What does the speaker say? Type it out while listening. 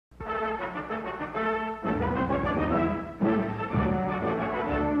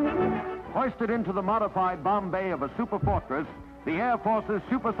Hoisted into the modified bomb bay of a superfortress, the Air Force's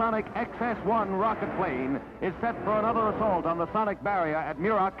supersonic XS-1 rocket plane is set for another assault on the sonic barrier at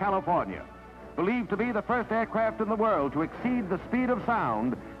Muroc, California. Believed to be the first aircraft in the world to exceed the speed of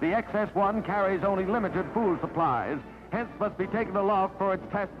sound, the XS-1 carries only limited fuel supplies, hence must be taken aloft for its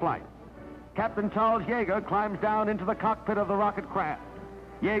test flight. Captain Charles Yeager climbs down into the cockpit of the rocket craft.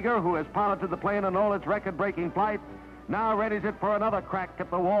 Yeager, who has piloted the plane on all its record-breaking flights, now readies it for another crack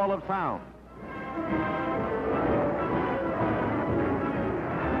at the wall of sound.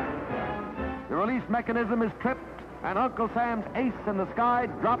 The release mechanism is tripped, and Uncle Sam's ace in the sky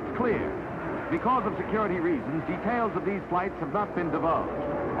drops clear. Because of security reasons, details of these flights have not been divulged,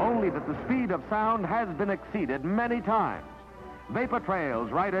 only that the speed of sound has been exceeded many times. Vapor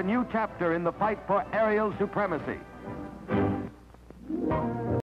trails write a new chapter in the fight for aerial supremacy.